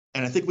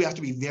And I think we have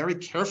to be very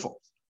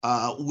careful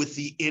with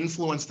the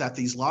influence that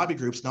these lobby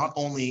groups, not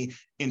only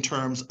in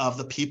terms of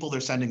the people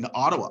they're sending to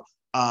Ottawa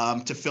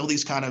to fill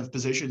these kind of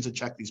positions and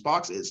check these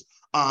boxes,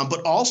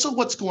 but also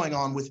what's going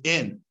on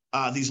within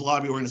these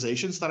lobby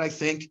organizations that I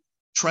think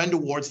trend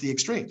towards the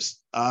extremes,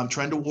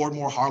 trend toward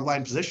more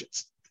hardline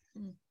positions.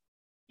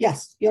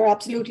 Yes, you're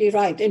absolutely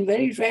right. And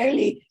very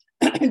rarely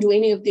do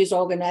any of these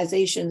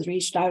organizations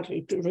reach out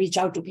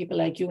to people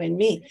like you and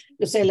me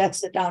to say, let's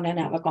sit down and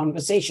have a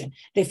conversation.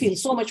 They feel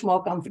so much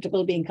more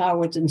comfortable being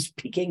cowards and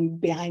speaking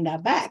behind our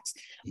backs.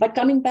 But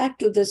coming back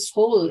to this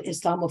whole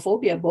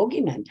Islamophobia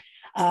bogeyman,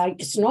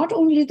 it's not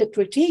only the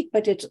critique,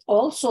 but it's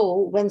also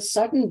when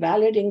certain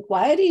valid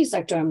inquiries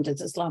are termed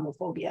as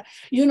Islamophobia.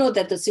 You know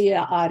that the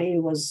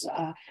CRA was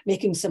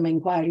making some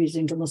inquiries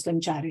into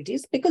Muslim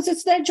charities because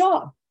it's their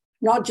job.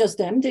 Not just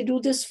them, they do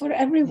this for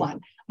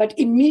everyone. But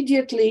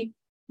immediately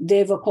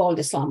they were called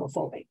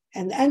Islamophobic.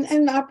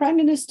 And our prime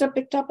minister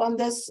picked up on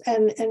this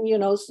and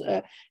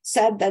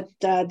said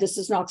that this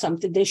is not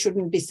something, they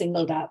shouldn't be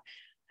singled out.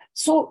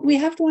 So we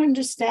have to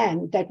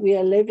understand that we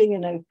are living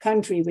in a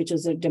country which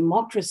is a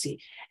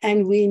democracy,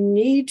 and we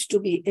need to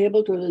be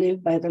able to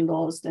live by the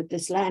laws that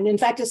this land, in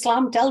fact,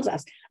 Islam tells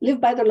us, live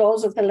by the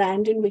laws of the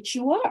land in which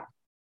you are,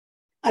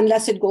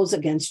 unless it goes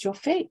against your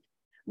faith.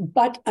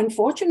 But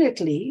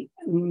unfortunately,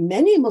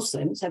 many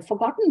Muslims have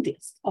forgotten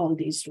all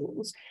these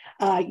rules.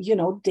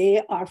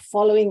 They are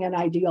following an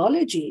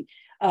ideology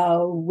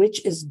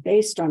which is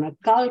based on a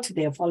cult.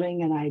 They're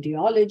following an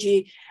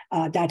ideology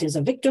that is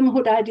a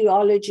victimhood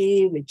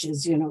ideology, which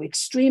is,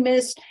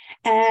 extremist.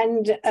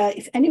 And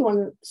if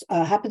anyone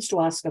happens to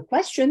ask a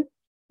question,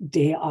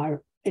 they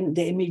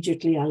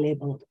immediately are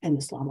labeled an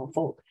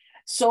Islamophobe.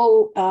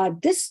 So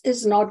this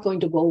is not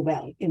going to go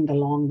well in the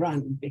long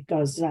run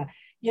because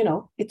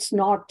it's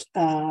not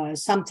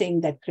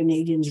something that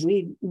Canadians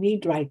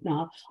need right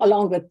now,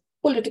 along with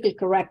political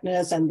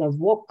correctness and the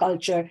woke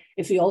culture.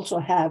 If we also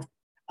have,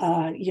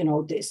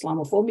 the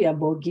Islamophobia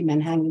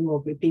bogeyman hanging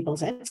over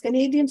people's heads,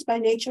 Canadians by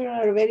nature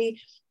are a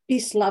very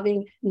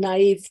peace-loving,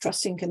 naive,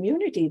 trusting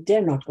community.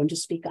 They're not going to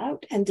speak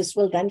out, and this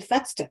will then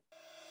fester.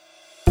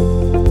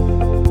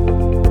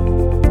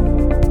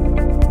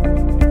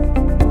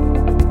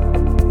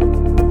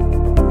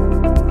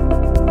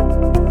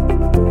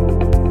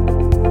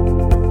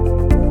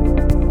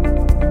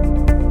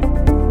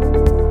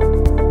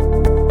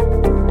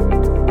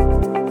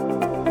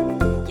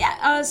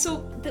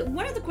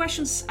 One of the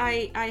questions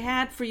I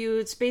had for you,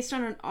 it's based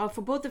on,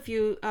 for both of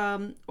you,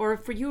 or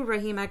for you,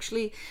 Rahim,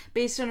 actually,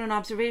 based on an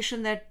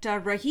observation that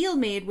Raheel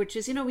made, which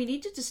is, we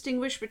need to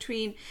distinguish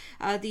between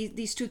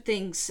these two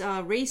things,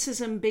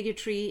 racism,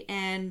 bigotry,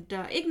 and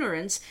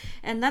ignorance.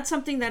 And that's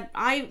something that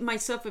I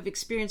myself have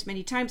experienced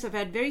many times. I've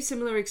had very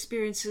similar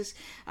experiences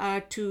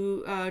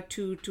to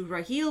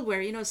Raheel,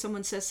 where,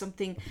 someone says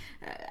something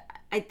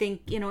I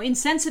think,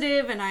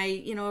 insensitive, and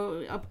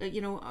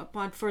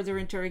upon further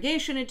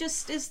interrogation, it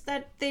just is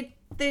that they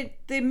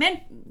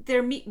meant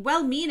they're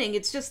well-meaning.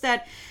 It's just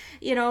that,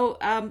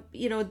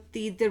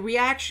 the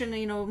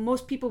reaction,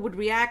 most people would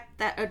react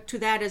to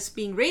that as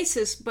being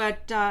racist,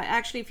 but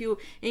actually, if you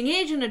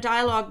engage in a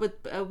dialogue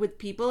with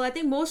people, I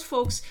think most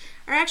folks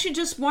are actually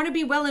just want to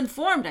be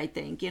well-informed, I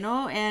think, and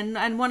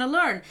want to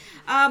learn.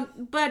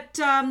 But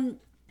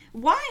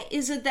why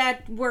is it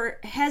that we're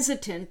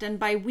hesitant, and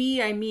by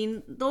we I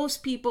mean those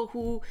people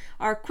who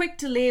are quick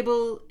to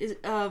label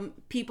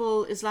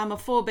people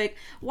Islamophobic?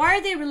 Why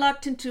are they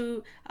reluctant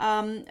to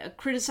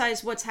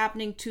criticize what's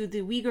happening to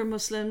the Uyghur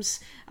Muslims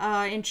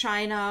in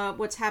China,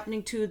 what's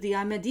happening to the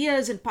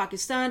Ahmadiyyas in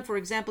Pakistan? For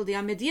example, the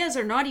Ahmadiyyas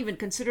are not even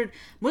considered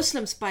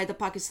Muslims by the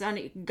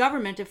Pakistani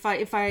government, if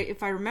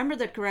I remember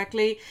that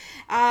correctly,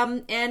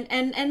 and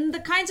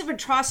the kinds of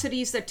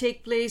atrocities that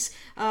take place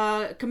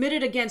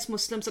committed against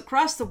Muslims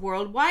across the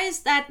world. Why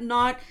is that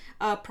not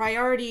a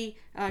priority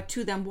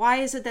to them? Why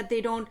is it that they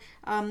don't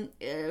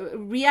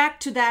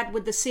react to that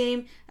with the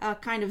same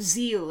kind of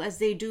zeal as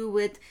they do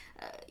with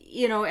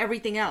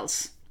everything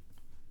else?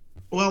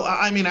 Well,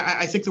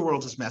 I think the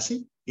world is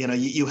messy.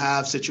 You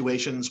have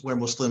situations where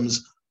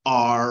Muslims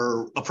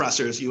are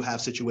oppressors. You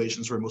have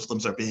situations where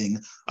Muslims are being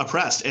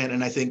oppressed.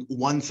 And I think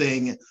one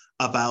thing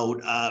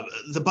about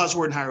the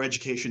buzzword in higher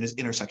education is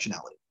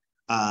intersectionality.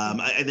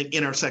 I think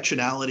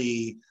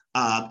intersectionality,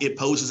 it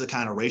poses a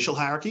kind of racial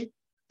hierarchy.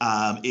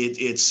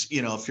 It's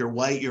if you're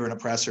white, you're an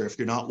oppressor. If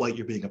you're not white,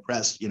 you're being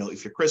oppressed.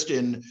 If you're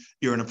Christian,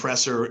 you're an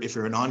oppressor. If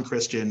you're a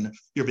non-Christian,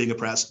 you're being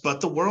oppressed. But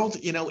the world,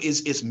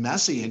 is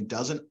messy and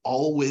doesn't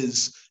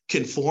always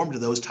conform to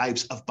those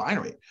types of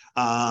binary.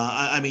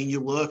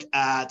 You look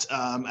at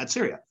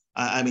Syria.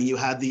 You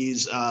had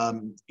these,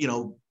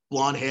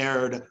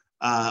 blonde-haired,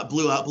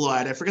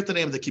 blue-eyed. I forget the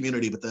name of the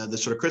community, but the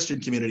sort of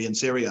Christian community in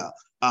Syria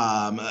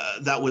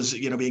that was,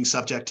 being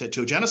subject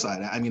to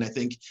genocide. I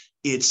think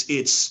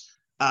it's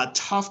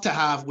tough to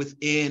have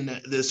within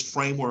this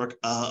framework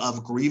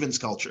of grievance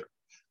culture,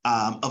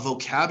 a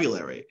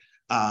vocabulary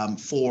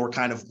for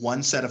kind of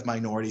one set of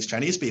minorities,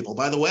 Chinese people.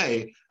 By the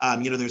way,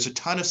 there's a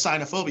ton of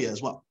xenophobia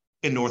as well.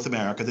 in North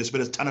America. There's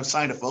been a ton of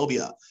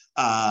xenophobia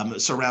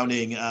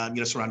surrounding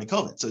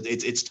COVID. So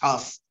it's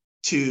tough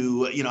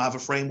to have a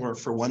framework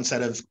for one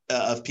set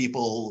of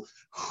people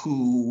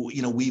who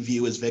we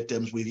view as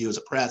victims, we view as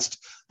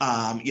oppressed,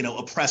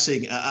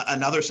 oppressing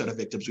another set of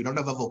victims. We don't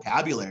have a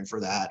vocabulary for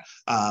that.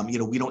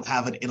 We don't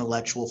have an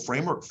intellectual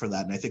framework for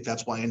that, and I think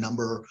that's why a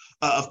number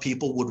of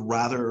people would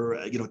rather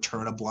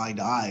turn a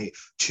blind eye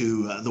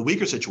to the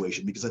weaker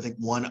situation, because I think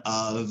one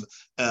of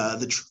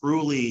the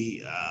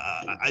truly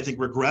I think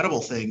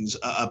regrettable things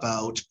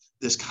about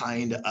this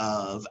kind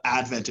of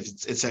advent of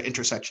its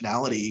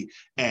intersectionality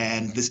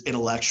and this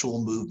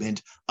intellectual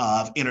movement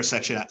of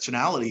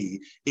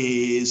intersectionality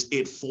is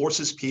it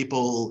forces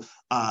people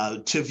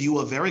to view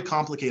a very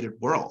complicated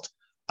world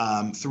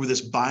through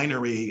this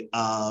binary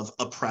of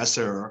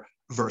oppressor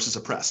versus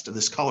oppressed,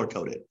 this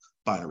color-coded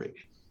binary.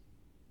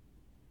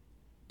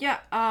 Yeah,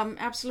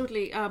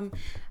 absolutely.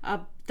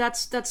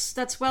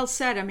 That's well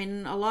said. I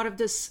mean, a lot of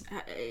this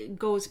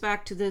goes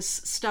back to this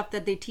stuff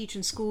that they teach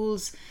in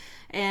schools.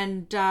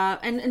 And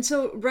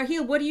so,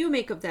 Raheel, what do you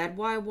make of that?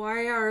 Why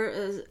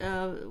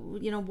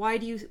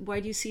do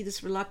you see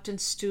this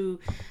reluctance to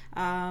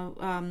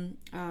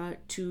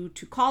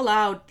call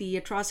out the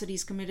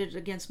atrocities committed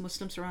against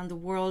Muslims around the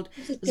world?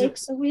 It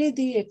takes away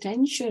the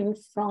attention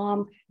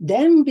from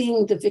them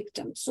being the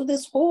victims. So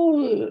this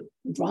whole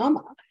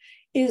drama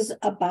is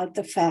about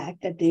the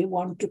fact that they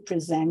want to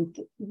present,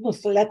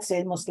 let's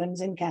say,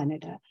 Muslims in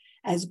Canada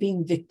as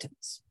being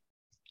victims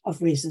of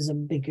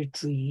racism,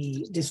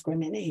 bigotry,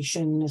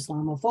 discrimination,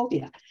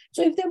 Islamophobia.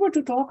 So if they were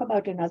to talk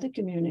about another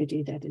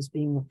community that is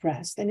being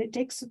oppressed, then it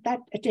takes that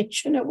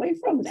attention away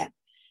from them,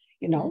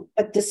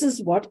 But this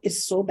is what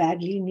is so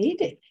badly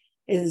needed,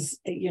 is,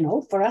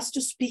 for us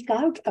to speak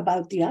out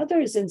about the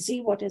others and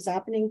see what is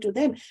happening to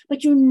them.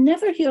 But you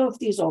never hear of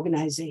these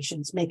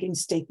organizations making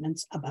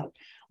statements about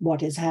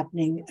what is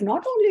happening,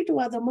 not only to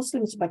other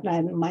Muslims, but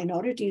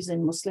minorities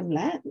in Muslim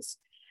lands.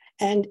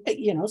 And,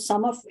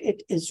 some of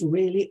it is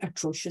really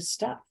atrocious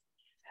stuff.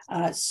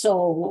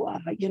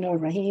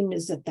 Rahim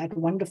is at that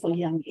wonderful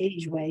young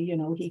age where,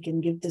 he can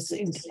give this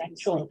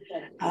intellectual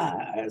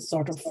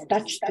sort of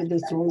touch to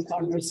this whole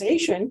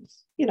conversation.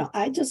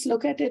 I just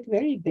look at it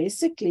very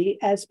basically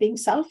as being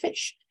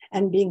selfish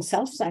and being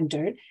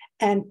self-centered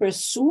and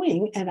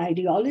pursuing an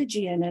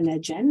ideology and an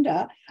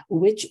agenda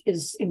which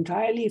is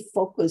entirely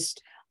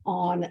focused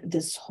on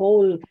this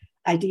whole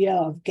idea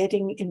of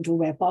getting into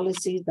where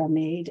policies are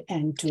made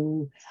and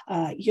to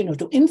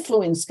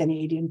influence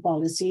Canadian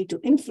policy, to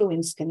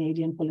influence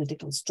Canadian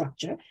political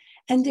structure.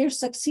 And they're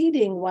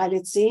succeeding, while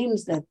it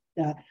seems that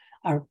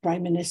our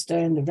Prime Minister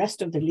and the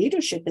rest of the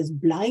leadership is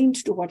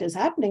blind to what is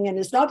happening. And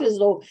it's not as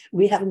though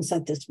we haven't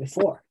said this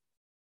before.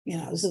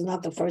 This is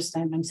not the first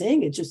time I'm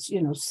saying it. Just,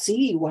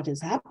 see what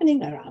is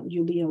happening around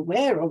you, be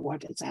aware of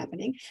what is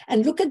happening,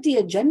 and look at the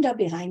agenda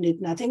behind it.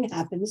 Nothing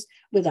happens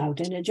without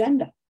an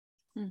agenda.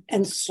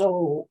 And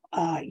so,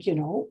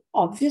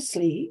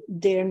 obviously,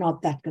 they're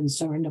not that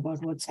concerned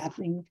about what's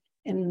happening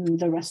in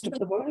the rest of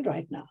the world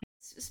right now.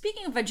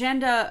 Speaking of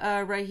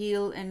agenda,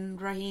 Raheel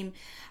and Rahim,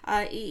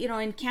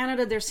 in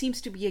Canada, there seems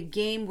to be a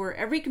game where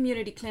every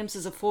community claims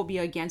there's a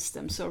phobia against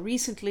them. So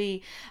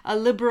recently, a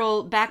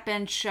Liberal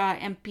backbench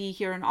MP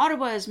here in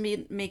Ottawa is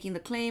making the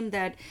claim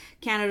that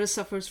Canada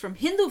suffers from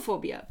Hindu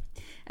phobia.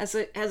 As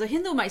a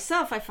Hindu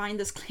myself, I find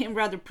this claim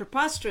rather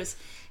preposterous,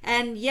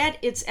 and yet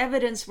it's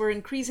evidence we're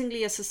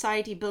increasingly a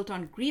society built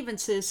on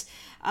grievances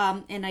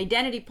and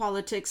identity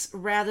politics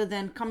rather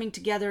than coming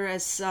together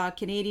as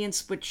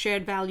Canadians with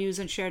shared values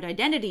and shared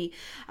identity.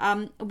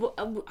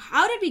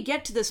 How did we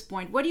get to this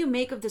point? What do you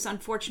make of this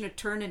unfortunate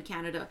turn in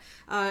Canada?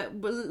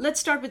 Let's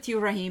start with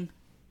you, Rahim.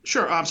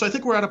 Sure. So I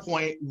think we're at a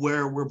point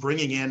where we're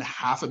bringing in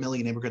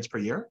 500,000 immigrants per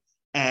year.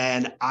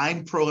 And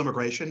I'm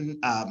pro-immigration.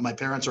 My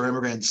parents are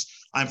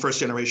immigrants. I'm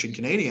first-generation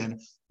Canadian.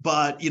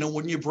 But,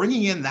 when you're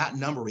bringing in that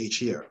number each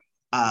year,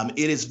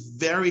 it is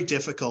very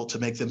difficult to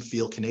make them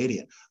feel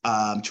Canadian,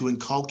 to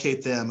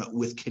inculcate them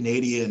with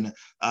Canadian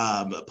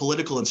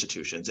political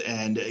institutions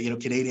and,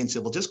 Canadian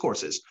civil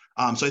discourses.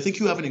 So I think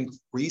you have an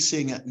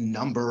increasing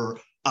number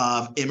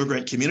of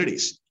immigrant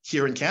communities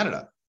here in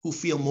Canada who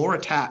feel more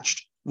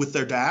attached with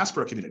their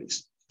diaspora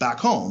communities back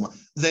home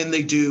than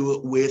they do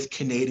with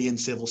Canadian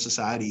civil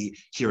society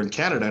here in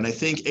Canada. And I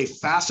think a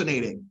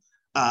fascinating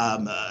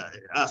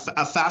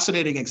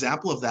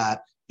example of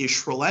that is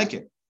Sri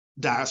Lankan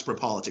diaspora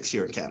politics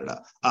here in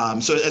Canada.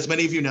 So as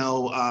many of you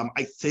know,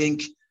 I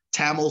think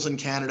Tamils in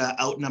Canada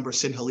outnumber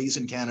Sinhalese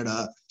in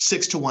Canada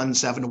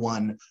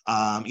 6-1,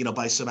 7-1,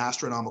 by some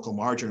astronomical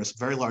margin, a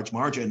very large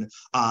margin.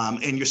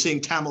 And you're seeing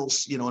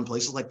Tamils, in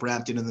places like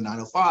Brampton in the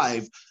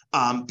 905,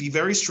 be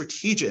very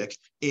strategic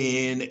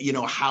in,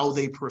 how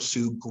they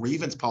pursue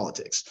grievance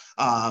politics.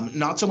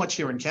 Not so much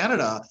here in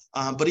Canada,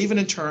 but even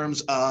in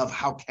terms of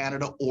how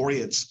Canada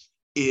orients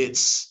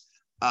its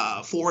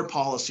foreign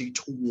policy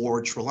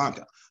toward Sri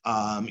Lanka.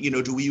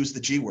 Do we use the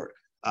G word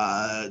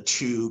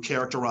to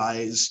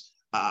characterize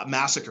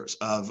massacres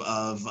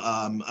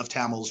of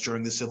Tamils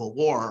during the Civil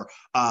War.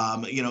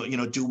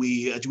 Do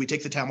we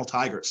take the Tamil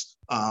Tigers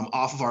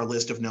off of our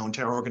list of known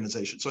terror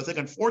organizations? So I think,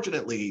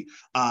 unfortunately,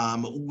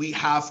 we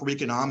have, for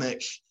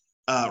economic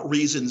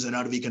reasons and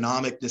out of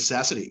economic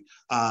necessity,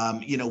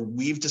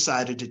 we've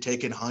decided to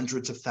take in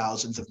hundreds of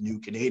thousands of new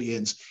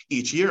Canadians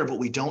each year, but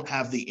we don't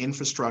have the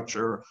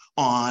infrastructure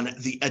on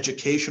the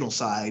educational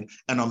side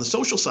and on the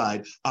social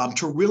side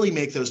to really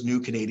make those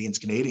new Canadians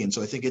Canadian.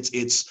 So I think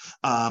it's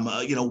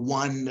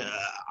one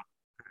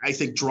I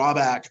think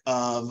drawback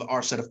of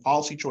our set of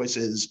policy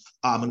choices,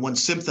 and one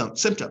symptom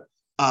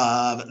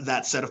of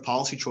that set of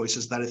policy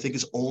choices that I think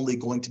is only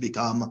going to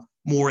become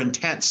more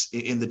intense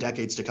in the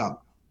decades to come.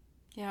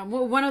 Yeah,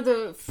 well, one of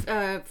the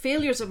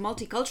failures of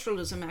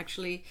multiculturalism,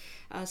 actually,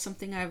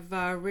 something I've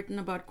written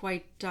about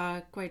quite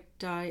a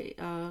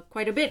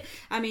bit.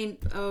 I mean,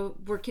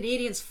 we're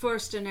Canadians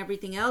first and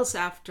everything else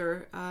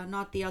after,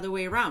 not the other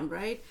way around,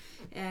 right?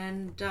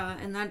 And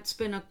that's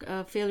been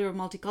a failure of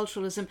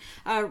multiculturalism.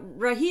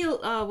 Raheel,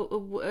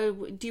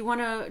 do you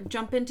want to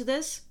jump into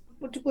this?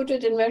 To put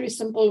it in very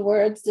simple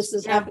words, this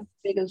has happened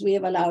because we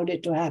have allowed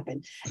it to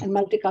happen. And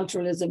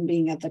multiculturalism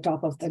being at the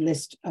top of the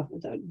list of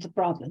the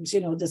problems,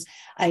 this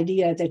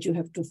idea that you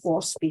have to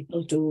force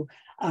people to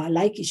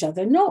like each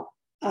other. No,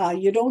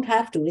 you don't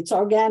have to. It's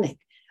organic.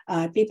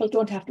 People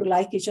don't have to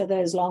like each other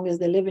as long as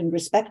they live in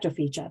respect of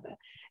each other,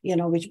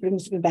 which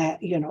brings me back,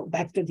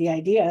 back to the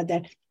idea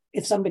that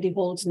if somebody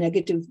holds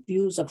negative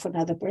views of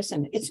another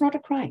person, it's not a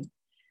crime.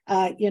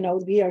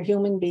 We are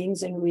human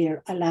beings and we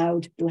are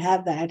allowed to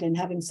have that. And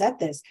having said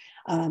this,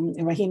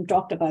 Rahim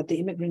talked about the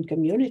immigrant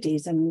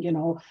communities, and,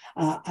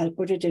 I'll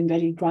put it in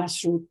very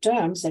grassroots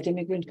terms that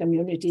immigrant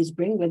communities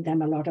bring with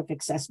them a lot of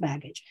excess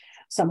baggage,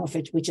 some of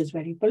it which is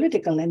very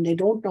political, and they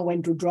don't know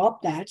when to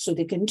drop that. So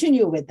they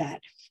continue with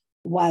that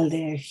while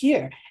they're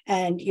here.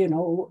 And,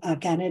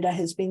 Canada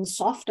has been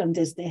soft on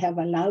this. They have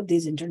allowed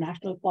these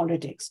international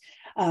politics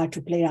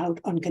to play out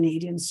on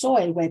Canadian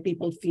soil where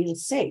people feel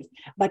safe.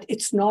 But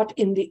it's not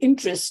in the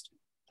interest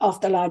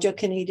of the larger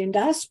Canadian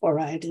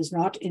diaspora. It is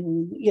not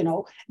in,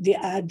 the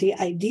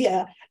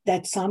idea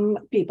that some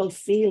people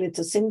feel it's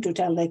a sin to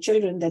tell their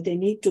children that they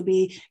need to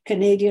be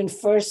Canadian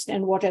first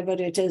and whatever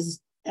it is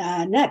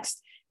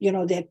next.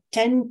 They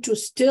tend to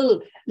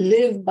still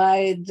live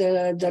by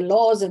the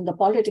laws and the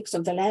politics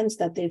of the lands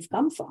that they've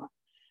come from.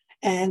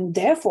 And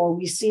therefore,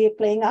 we see it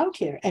playing out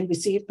here, and we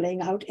see it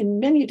playing out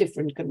in many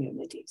different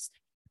communities.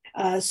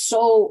 When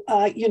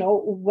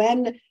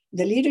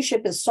the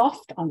leadership is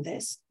soft on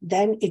this,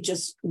 then it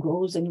just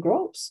grows and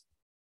grows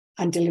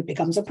until it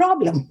becomes a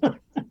problem.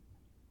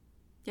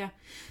 Yeah.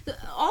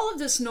 All of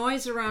this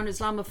noise around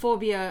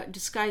Islamophobia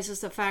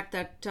disguises the fact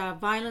that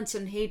violence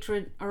and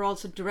hatred are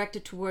also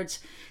directed towards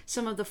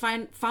some of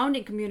the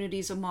founding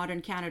communities of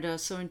modern Canada.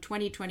 So in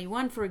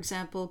 2021, for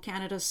example,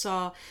 Canada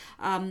saw,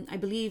 I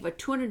believe, a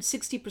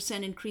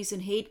 260% increase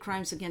in hate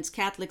crimes against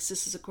Catholics.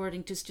 This is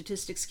according to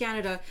Statistics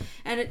Canada.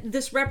 And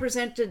this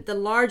represented the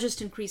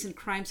largest increase in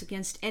crimes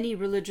against any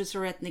religious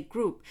or ethnic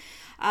group.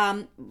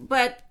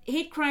 But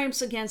hate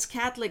crimes against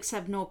Catholics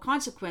have no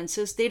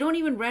consequences. They don't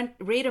even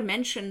rate a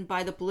mention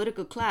by the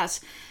political class.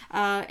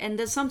 And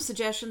there's some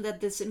suggestion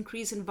that this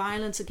increase in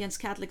violence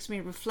against Catholics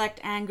may reflect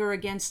anger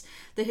against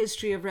the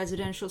history of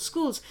residential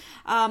schools.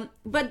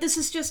 But this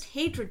is just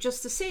hatred,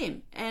 just the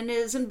same, and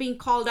isn't being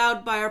called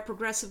out by our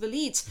progressive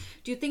elites.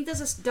 Do you think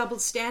there's a double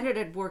standard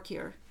at work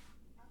here?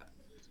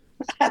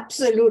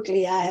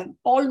 Absolutely. I have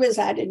always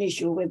had an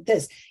issue with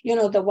this.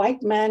 The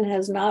white man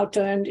has now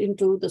turned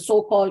into the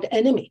so-called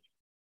enemy.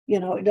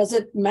 It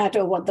doesn't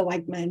matter what the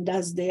white man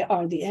does, they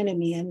are the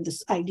enemy. And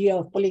this idea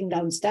of pulling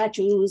down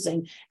statues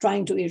and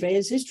trying to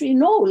erase history,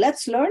 no,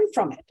 let's learn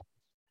from it.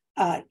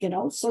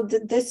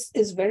 This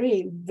is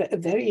very,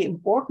 very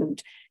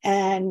important.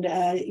 And,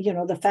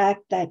 the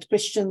fact that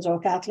Christians or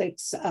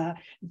Catholics,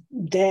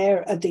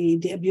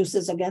 the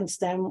abuses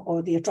against them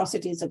or the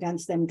atrocities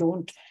against them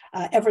don't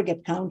ever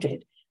get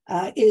counted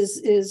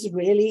is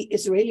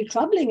really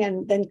troubling.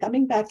 And then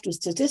coming back to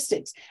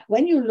statistics,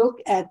 when you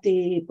look at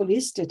the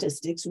police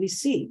statistics, we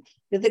see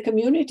that the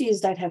communities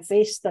that have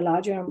faced the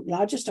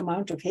largest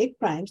amount of hate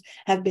crimes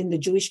have been the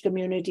Jewish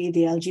community,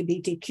 the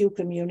LGBTQ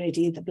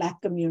community, the Black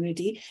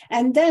community,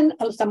 and then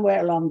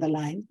somewhere along the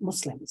line,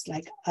 Muslims,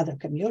 like other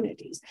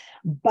communities.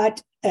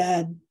 But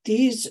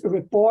these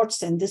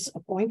reports and this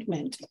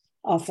appointment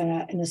of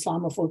an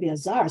Islamophobia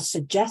czar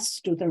suggests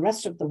to the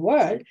rest of the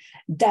world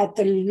that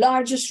the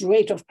largest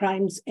rate of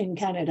crimes in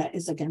Canada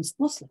is against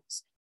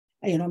Muslims.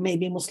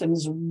 Maybe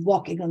Muslims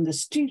walking on the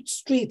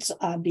streets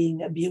are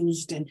being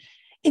abused, and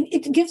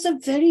it gives a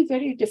very,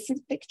 very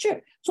different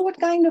picture. So what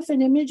kind of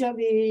an image are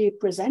we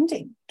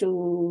presenting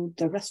to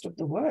the rest of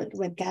the world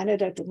when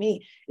Canada, to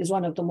me, is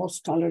one of the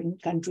most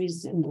tolerant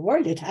countries in the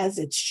world? It has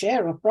its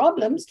share of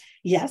problems,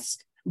 yes,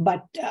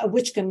 but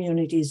which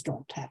communities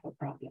don't have a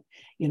problem?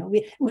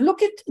 We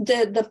look at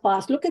the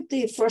past, look at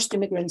the first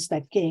immigrants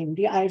that came,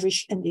 the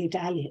Irish and the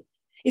Italian.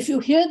 If you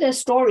hear their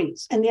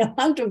stories and the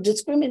amount of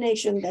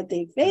discrimination that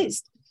they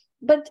faced,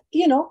 But,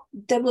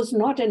 there was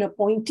not an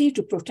appointee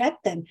to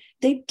protect them.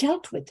 They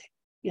dealt with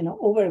it.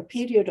 Over a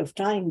period of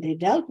time, they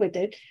dealt with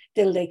it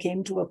till they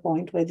came to a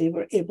point where they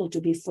were able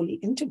to be fully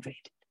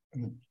integrated.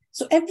 Mm-hmm.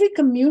 So every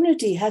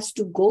community has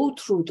to go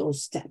through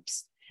those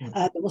steps.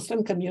 The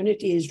Muslim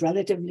community is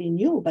relatively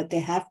new, but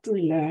they have to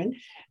learn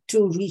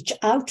to reach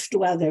out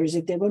to others.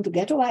 If they're going to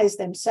ghettoize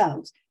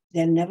themselves,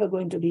 they're never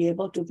going to be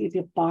able to be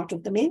a part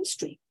of the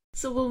mainstream.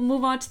 So we'll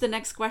move on to the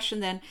next question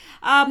then.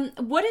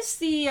 What is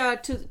the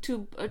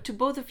to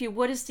both of you?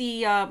 What is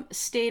the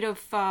state of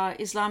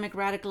Islamic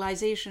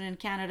radicalization in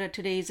Canada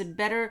today? Is it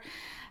better?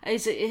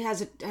 Has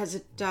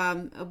it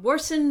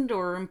worsened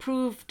or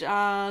improved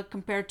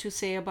compared to,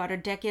 say, about a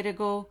decade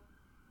ago?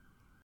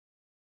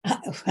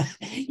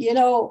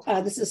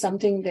 This is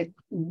something that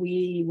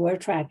we were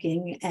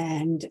tracking,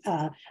 and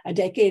a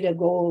decade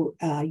ago,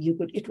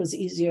 it was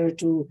easier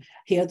to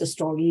hear the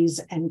stories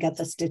and get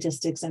the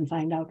statistics and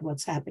find out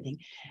what's happening.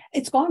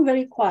 It's gone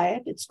very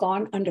quiet. It's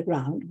gone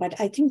underground,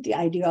 but I think the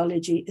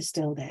ideology is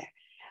still there.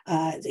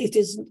 It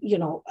is,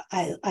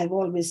 I've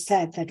always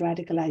said that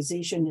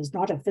radicalization is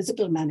not a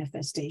physical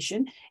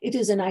manifestation. It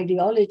is an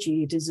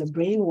ideology. It is a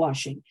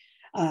brainwashing.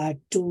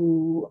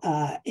 To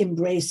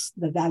embrace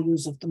the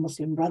values of the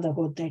Muslim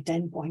Brotherhood, their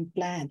 10-point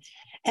plan.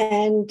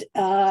 And,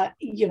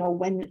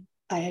 when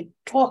I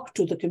talk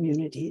to the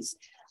communities,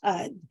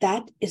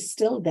 that is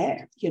still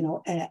there,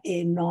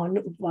 a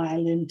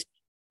non-violent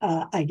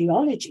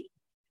ideology.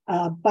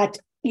 But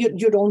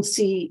you don't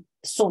see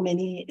so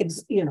many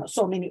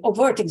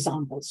overt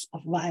examples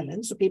of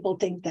violence. So people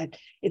think that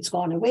it's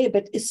gone away,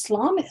 but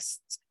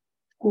Islamists,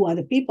 who are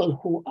the people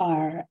who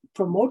are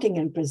promoting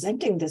and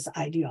presenting this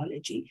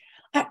ideology,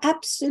 are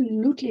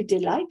absolutely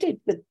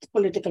delighted with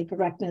political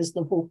correctness,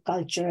 the woke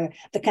culture,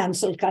 the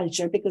cancel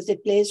culture, because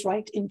it plays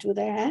right into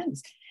their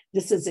hands.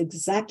 This is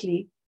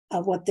exactly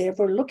what they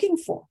were looking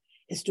for,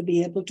 is to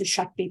be able to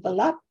shut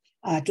people up,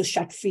 to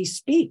shut free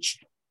speech,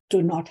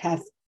 to not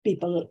have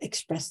people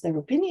express their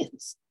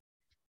opinions.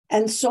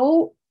 And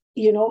so,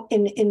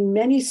 in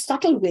many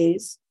subtle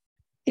ways,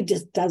 it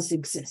just does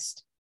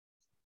exist.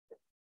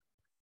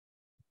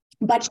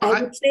 But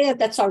I would say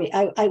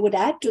that, I would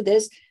add to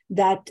this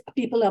that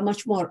people are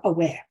much more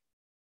aware.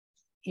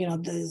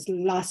 The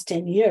last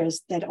 10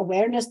 years, that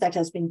awareness that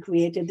has been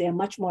created, they're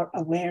much more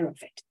aware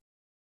of it.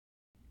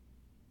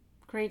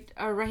 Great.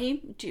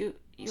 Rahim, do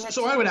you have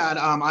So I would add,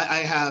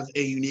 I have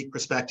a unique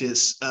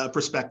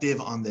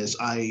perspective on this.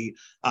 I,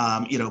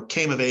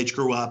 came of age,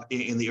 grew up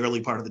in the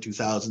early part of the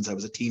 2000s. I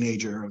was a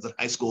teenager, I was in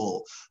high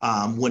school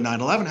when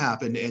 9/11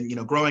 happened.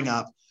 And, growing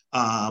up,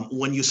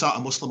 when you saw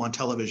a Muslim on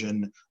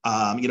television,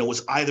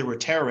 was either a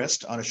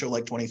terrorist on a show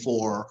like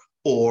 24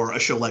 or a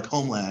show like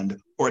Homeland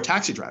or a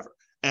taxi driver.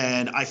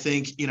 And I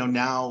think,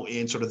 now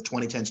in sort of the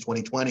 2010s,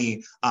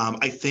 2020,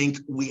 I think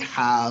we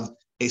have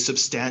a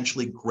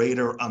substantially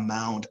greater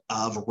amount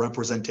of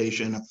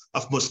representation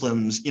of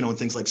Muslims, in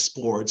things like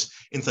sports,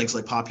 in things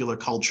like popular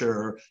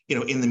culture,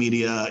 in the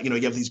media. You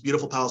have these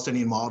beautiful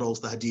Palestinian models,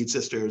 the Hadid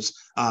sisters,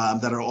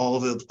 that are all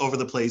over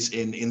the place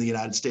in the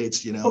United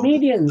States.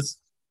 Comedians.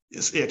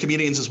 Yeah,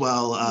 comedians as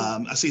well.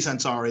 Aziz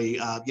Ansari.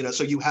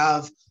 So you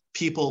have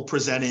people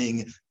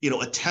presenting,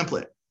 a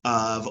template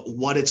of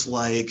what it's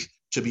like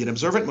to be an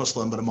observant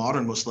Muslim, but a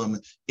modern Muslim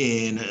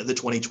in the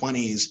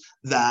 2020s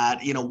that,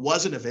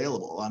 wasn't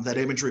available. That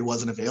imagery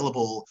wasn't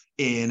available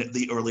in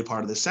the early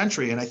part of this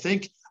century. And I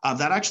think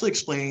that actually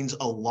explains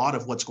a lot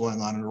of what's going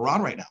on in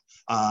Iran right now.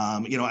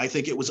 I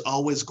think it was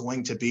always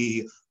going to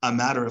be a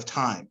matter of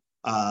time.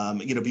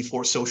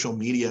 Before social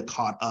media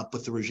caught up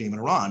with the regime in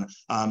Iran.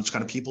 It's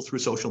kind of people through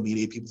social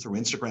media, people through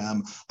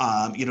Instagram,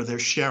 they're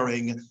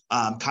sharing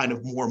kind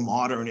of more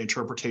modern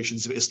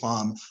interpretations of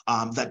Islam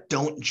that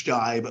don't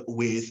jibe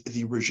with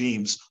the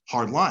regime's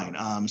hard line.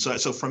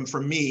 So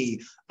for me,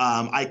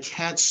 I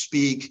can't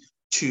speak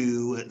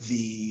to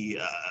the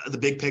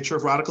big picture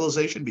of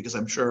radicalization, because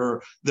I'm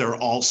sure there are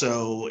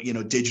also,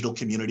 digital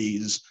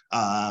communities,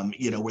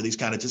 where these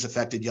kind of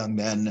disaffected young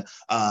men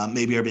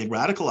maybe are being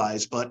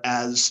radicalized. But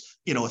as,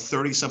 a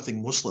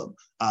 30-something Muslim,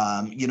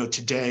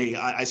 today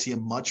I see a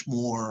much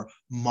more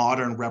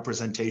modern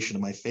representation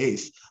of my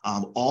faith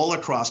all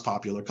across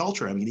popular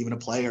culture. I mean, even a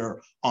player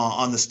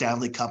on the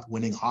Stanley Cup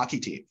winning hockey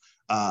team,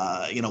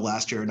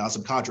 last year,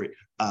 Nazem Kadri,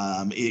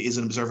 is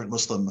an observant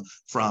Muslim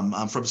from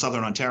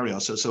Southern Ontario.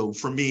 So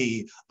for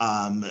me,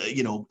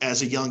 as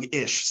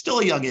still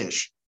a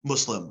youngish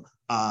Muslim,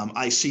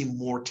 I see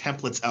more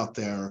templates out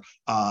there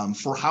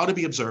for how to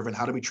be observant,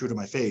 how to be true to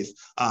my faith,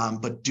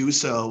 but do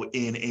so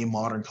in a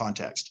modern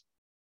context.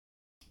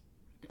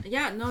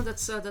 Yeah, no,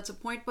 that's a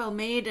point well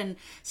made, and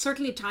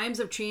certainly times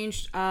have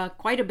changed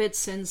quite a bit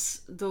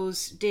since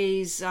those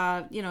days.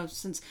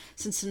 Since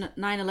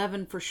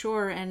 9/11 for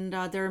sure, and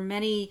there are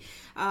many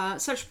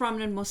such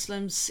prominent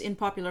Muslims in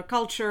popular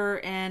culture,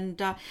 and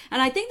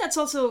I think that's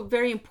also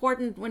very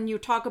important when you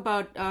talk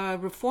about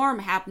reform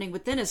happening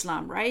within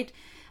Islam, right?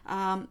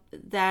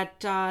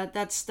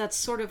 that's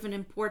sort of an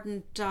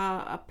important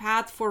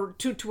path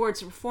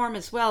towards reform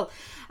as well.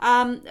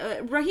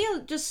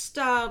 Raheel, just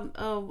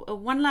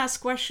one last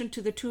question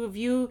to the two of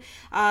you.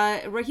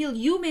 Raheel,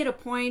 you made a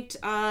point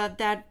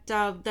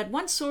that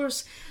one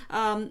source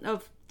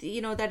of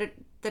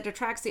that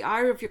attracts the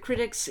ire of your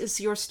critics is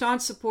your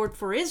staunch support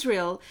for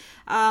Israel.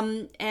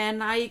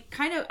 And I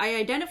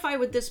identify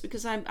with this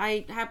because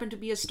I happen to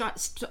be a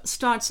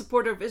staunch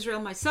supporter of Israel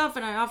myself,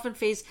 and I often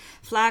face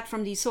flack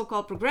from these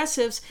so-called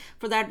progressives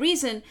for that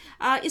reason.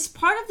 Is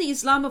part of the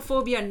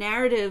Islamophobia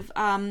narrative,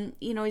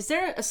 is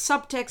there a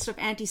subtext of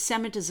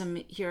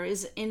anti-Semitism here?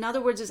 In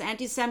other words, is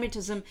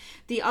anti-Semitism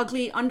the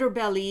ugly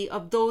underbelly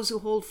of those who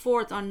hold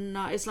forth on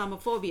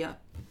Islamophobia?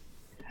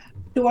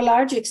 To a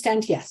large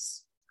extent, yes.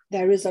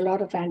 There is a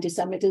lot of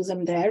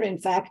anti-Semitism there. In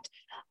fact,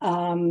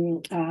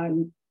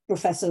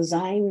 Professor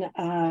Zain,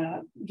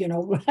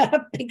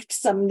 picked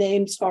some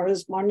names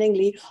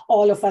correspondingly,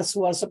 all of us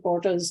who are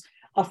supporters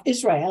of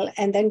Israel.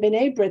 And then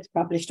B'nai B'rith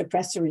published a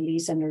press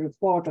release and a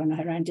report on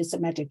her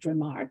anti-Semitic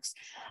remarks.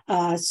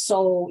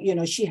 So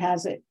she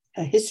has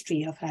a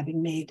history of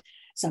having made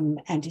some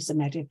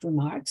anti-Semitic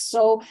remarks.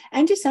 So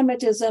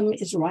anti-Semitism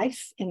is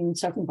rife in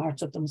certain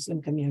parts of the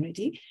Muslim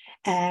community.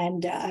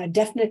 And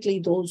definitely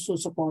those who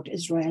support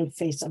Israel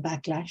face a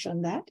backlash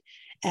on that.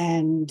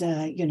 And,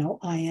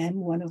 I am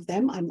one of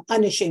them. I'm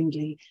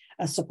unashamedly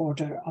a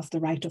supporter of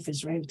the right of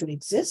Israel to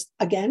exist.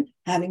 Again,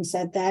 having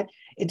said that,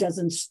 it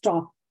doesn't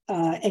stop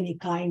any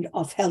kind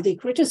of healthy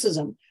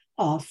criticism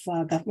of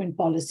government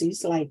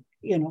policies like,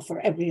 for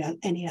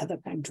any other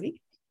country.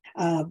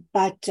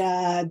 But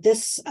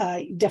this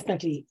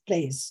definitely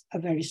plays a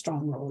very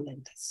strong role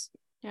in this.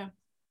 Yeah.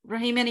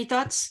 Rahim, any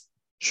thoughts?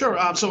 Sure.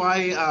 So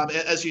I,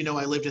 as you know,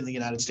 I lived in the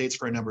United States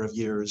for a number of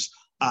years.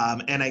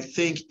 And I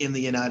think in the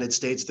United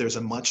States, there's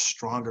a much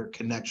stronger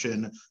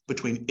connection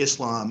between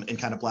Islam and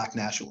kind of Black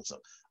nationalism.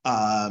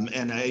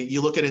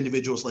 You look at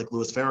individuals like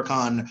Louis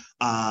Farrakhan,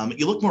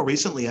 you look more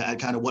recently at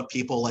kind of what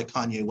people like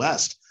Kanye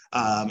West,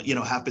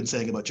 have been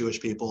saying about Jewish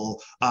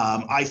people.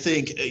 I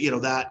think,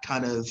 that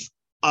kind of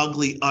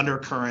ugly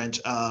undercurrent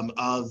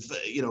of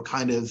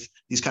kind of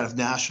these kind of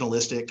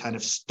nationalistic, kind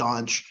of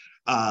staunch,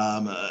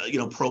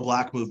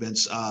 pro-Black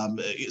movements,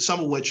 some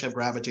of which have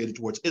gravitated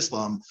towards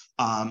Islam.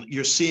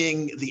 You're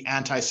seeing the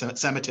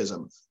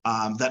anti-Semitism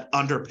that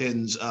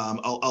underpins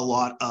a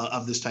lot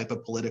of this type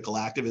of political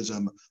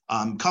activism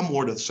come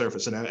more to the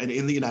surface, and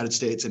in the United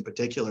States in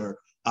particular.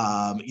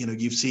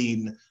 You've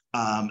seen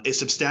a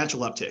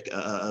substantial uptick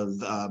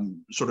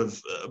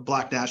of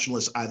Black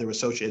nationalists, either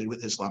associated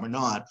with Islam or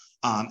not,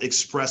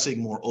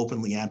 expressing more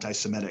openly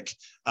anti-Semitic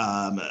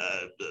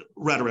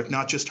rhetoric,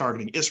 not just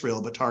targeting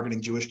Israel, but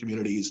targeting Jewish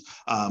communities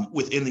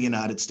within the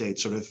United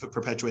States, sort of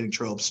perpetuating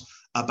tropes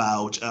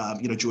about,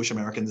 Jewish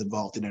Americans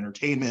involved in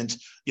entertainment,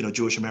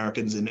 Jewish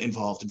Americans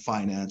involved in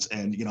finance.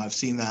 And, I've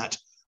seen that,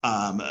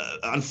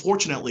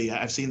 unfortunately,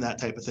 I've seen that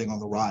type of thing on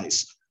the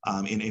rise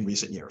in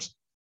recent years.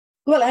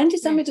 Well,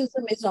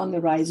 anti-Semitism is on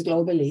the rise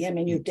globally. I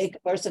mean, you take a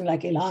person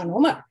like Ilhan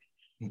Omar,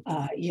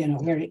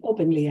 very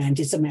openly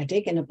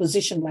anti-Semitic, in a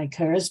position like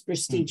hers,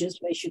 prestigious,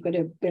 where she could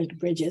have built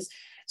bridges.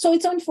 So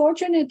it's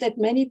unfortunate that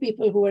many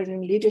people who are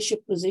in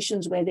leadership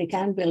positions where they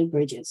can build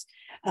bridges,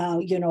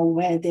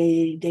 where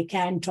they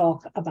can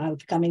talk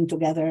about coming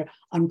together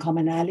on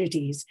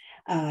commonalities,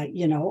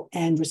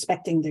 and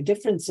respecting their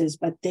differences,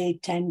 but they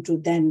tend to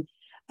then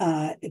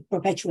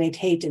perpetuate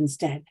hate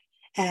instead.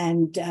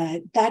 And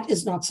that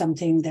is not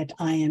something that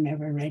I am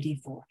ever ready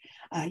for.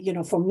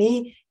 For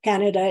me,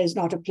 Canada is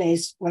not a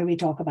place where we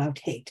talk about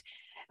hate.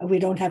 We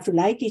don't have to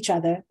like each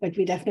other, but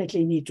we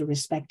definitely need to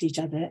respect each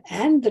other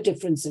and the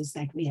differences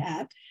that we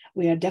have.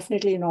 We are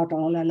definitely not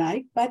all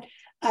alike, but,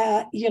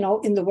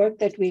 in the work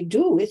that we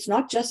do, it's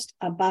not just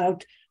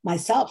about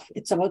myself.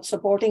 It's about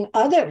supporting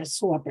others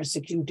who are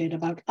persecuted,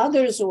 about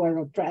others who are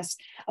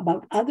oppressed,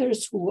 about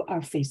others who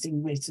are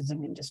facing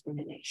racism and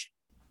discrimination.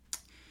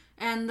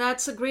 And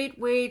that's a great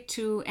way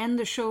to end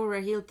the show,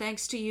 Raheel.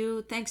 Thanks to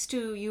you. Thanks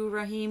to you,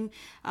 Rahim.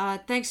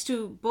 Thanks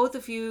to both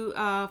of you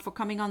for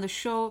coming on the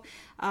show.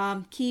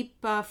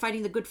 Keep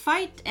fighting the good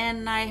fight.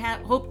 And I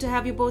hope to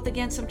have you both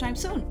again sometime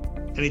soon.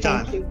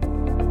 Anytime. Thank you.